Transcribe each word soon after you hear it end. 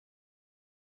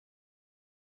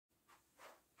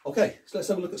Okay, so let's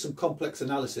have a look at some complex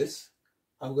analysis.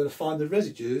 And we're going to find the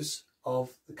residues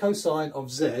of the cosine of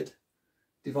z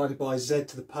divided by z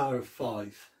to the power of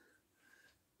 5.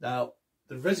 Now,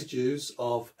 the residues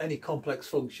of any complex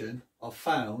function are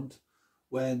found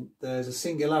when there's a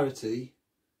singularity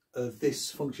of this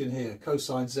function here,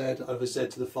 cosine z over z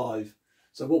to the 5.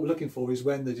 So what we're looking for is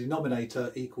when the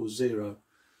denominator equals 0.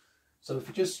 So if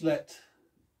we just let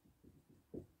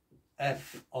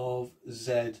f of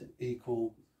z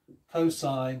equal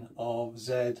cosine of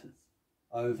z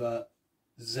over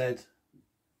z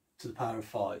to the power of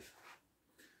 5.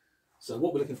 So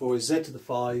what we're looking for is z to the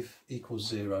 5 equals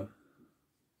 0.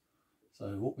 So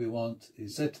what we want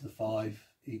is z to the 5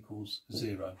 equals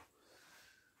 0.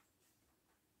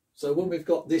 So when we've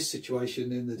got this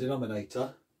situation in the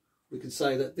denominator, we can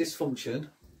say that this function,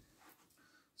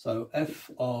 so f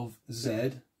of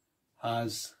z,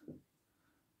 has a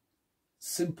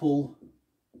simple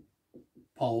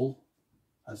pole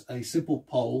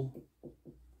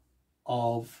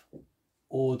of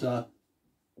order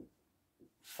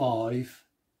 5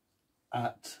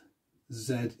 at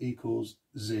z equals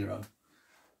 0.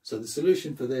 So the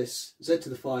solution for this, z to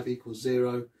the 5 equals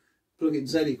 0, plug in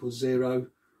z equals 0,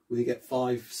 we get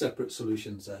 5 separate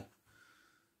solutions there.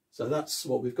 So that's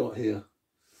what we've got here.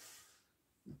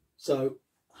 So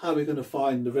how are we going to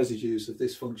find the residues of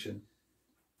this function?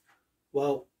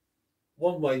 Well,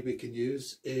 one way we can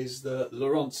use is the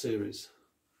Laurent series.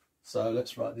 So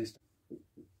let's write this down.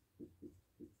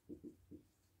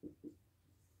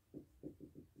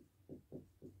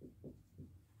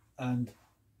 And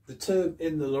the term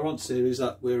in the Laurent series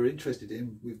that we're interested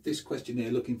in with this question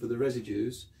here, looking for the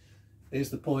residues, is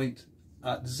the point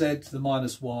at z to the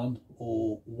minus 1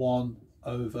 or 1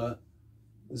 over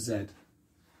z.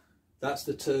 That's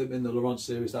the term in the Laurent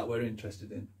series that we're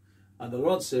interested in. And the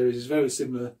Laurent series is very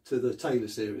similar to the Taylor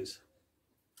series.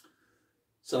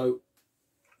 So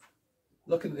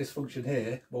looking at this function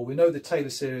here, well, we know the Taylor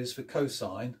series for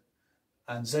cosine,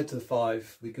 and z to the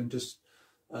 5, we can just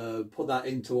put that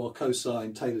into our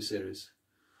cosine Taylor series.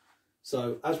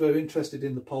 So as we're interested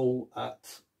in the pole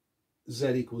at z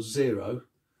equals 0,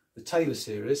 the Taylor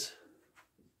series,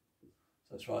 so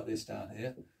let's write this down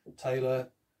here, Taylor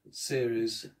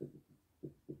series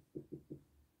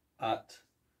at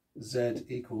z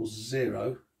equals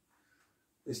 0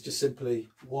 is just simply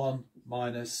 1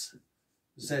 minus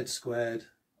z squared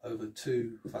over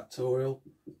 2 factorial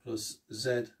plus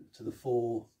z to the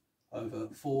 4 over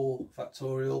 4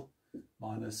 factorial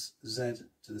minus z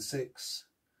to the 6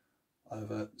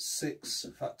 over 6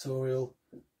 factorial,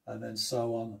 and then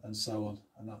so on and so on.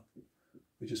 And that,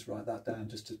 we just write that down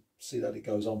just to see that it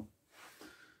goes on.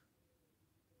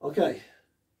 Okay,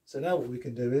 so now what we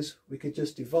can do is we could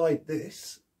just divide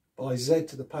this by z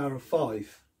to the power of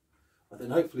 5, and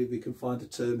then hopefully we can find a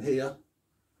term here.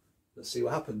 Let's see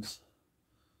what happens.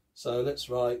 So let's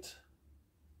write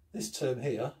this term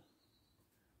here.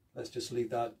 Let's just leave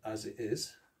that as it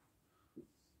is,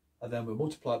 and then we'll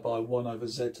multiply it by 1 over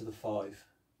z to the 5.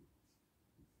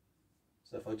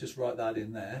 So if I just write that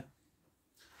in there,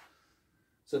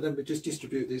 so then we just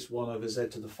distribute this 1 over z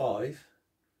to the 5,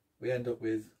 we end up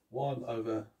with 1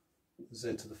 over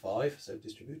z to the 5, so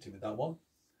distributing with that one.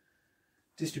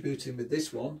 Distributing with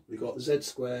this one, we've got z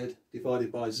squared divided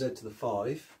by z to the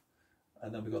 5,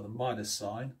 and then we've got the minus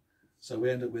sign, so we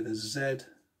end up with a z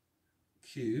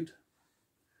cubed,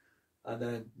 and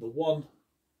then the 1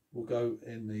 will go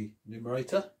in the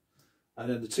numerator, and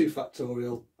then the 2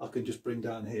 factorial I can just bring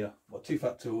down here. Well, 2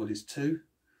 factorial is 2,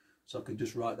 so I can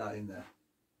just write that in there.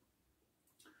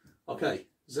 Okay,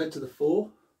 z to the 4,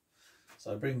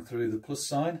 so I bring through the plus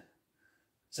sign.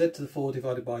 Z to the 4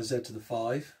 divided by z to the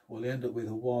 5, well, we end up with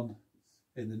a 1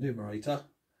 in the numerator,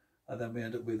 and then we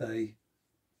end up with a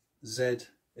z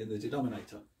in the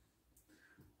denominator.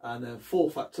 And then 4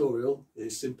 factorial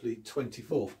is simply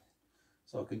 24.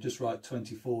 So I can just write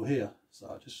 24 here. So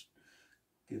I'll just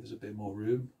give us a bit more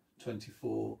room,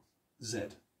 24z.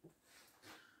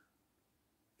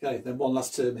 Okay, then one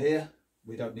last term here.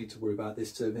 We don't need to worry about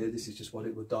this term here. This is just what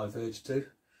it would diverge to.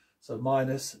 So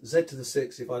minus z to the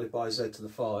 6 divided by z to the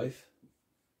 5.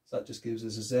 So that just gives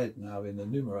us a z now in the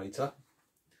numerator.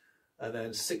 And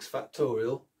then 6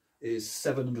 factorial is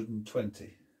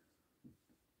 720.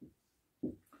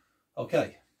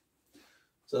 Okay,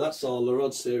 so that's our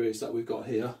Laurent series that we've got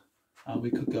here, and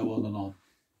we could go on and on.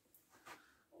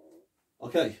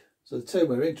 Okay, so the term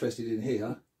we're interested in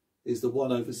here is the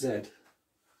 1 over z.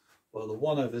 Well, the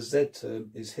 1 over z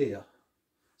term is here.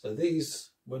 So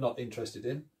these we're not interested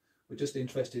in. We're just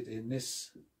interested in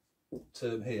this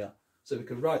term here. So we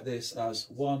can write this as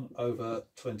 1 over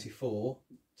 24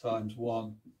 times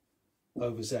 1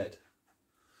 over z.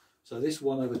 So this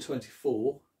 1 over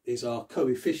 24 is our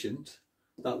coefficient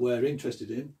that we're interested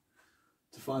in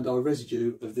to find our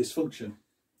residue of this function.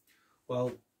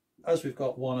 Well, as we've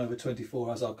got 1 over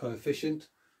 24 as our coefficient,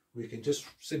 we can just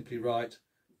simply write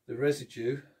the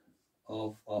residue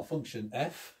of our function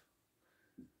f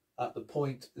at the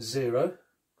point 0,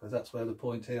 because that's where the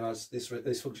point here has this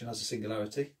function has a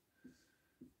singularity,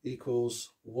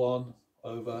 equals 1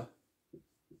 over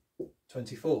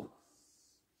 24.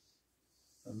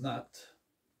 And that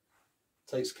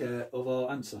takes care of our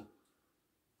answer.